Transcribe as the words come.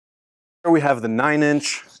Here we have the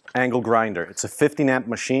 9-inch angle grinder. It's a 15-amp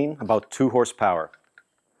machine, about 2 horsepower.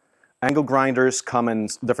 Angle grinders come in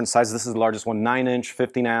different sizes. This is the largest one, 9-inch,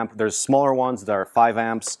 15-amp. There's smaller ones that are 5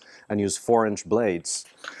 amps and use 4-inch blades.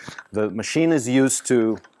 The machine is used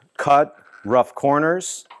to cut rough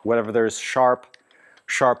corners, wherever there's sharp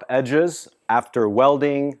edges, after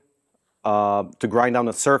welding, to grind down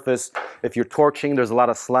the surface. If you're torching, there's a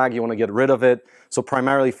lot of slag, you want to get rid of it. So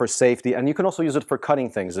primarily for safety, and you can also use it for cutting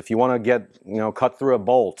things. If you want to get, cut through a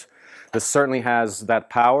bolt, this certainly has that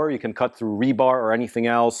power. You can cut through rebar or anything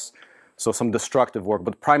else, so some destructive work.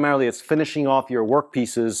 But primarily it's finishing off your work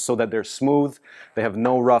pieces so that they're smooth, they have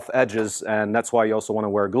no rough edges, and that's why you also want to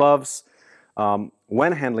wear gloves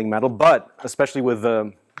when handling metal. But especially with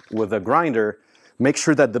a grinder, make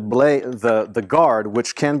sure that the guard,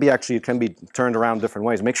 which can be turned around different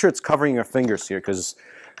ways, make sure it's covering your fingers here, because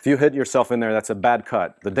if you hit yourself in there, that's a bad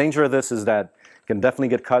cut. The danger of this is that it can definitely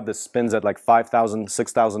get cut. This spins at like 5,000,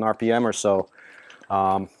 6,000 RPM or so,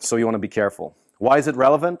 so you want to be careful. Why is it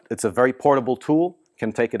relevant? It's a very portable tool. You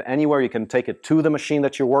can take it anywhere. You can take it to the machine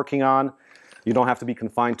that you're working on. You don't have to be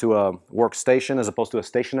confined to a workstation as opposed to a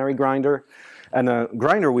stationary grinder. And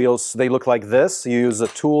grinder wheels, they look like this. You use a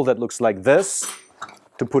tool that looks like this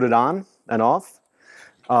to put it on and off.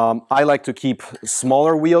 I like to keep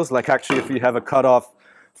smaller wheels, like actually if you have a cutoff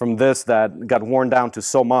from this that got worn down to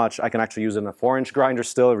so much, I can actually use it in a 4-inch grinder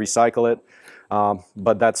still, recycle it,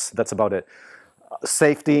 but that's about it.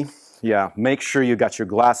 Safety, yeah, make sure you got your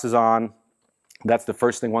glasses on. That's the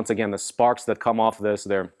first thing. Once again, the sparks that come off this,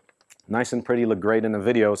 they're nice and pretty, look great in the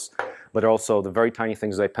videos, but also the very tiny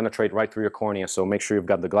things, they penetrate right through your cornea, so make sure you've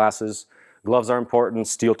got the glasses. Gloves are important,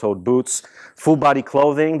 steel-toed boots. Full body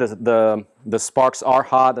clothing, the sparks are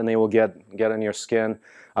hot and they will get in your skin.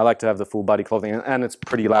 I like to have the full body clothing, and it's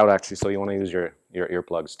pretty loud actually, so you want to use your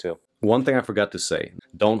earplugs too. One thing I forgot to say,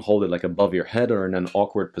 don't hold it like above your head or in an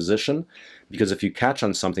awkward position, because if you catch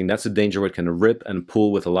on something, that's a danger where it can rip and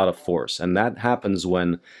pull with a lot of force. And that happens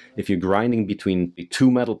if you're grinding between 2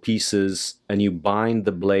 metal pieces and you bind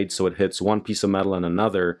the blade so it hits one piece of metal and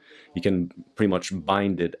another, you can pretty much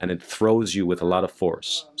bind it and it throws you with a lot of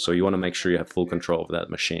force. So you want to make sure you have full control of that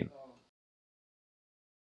machine.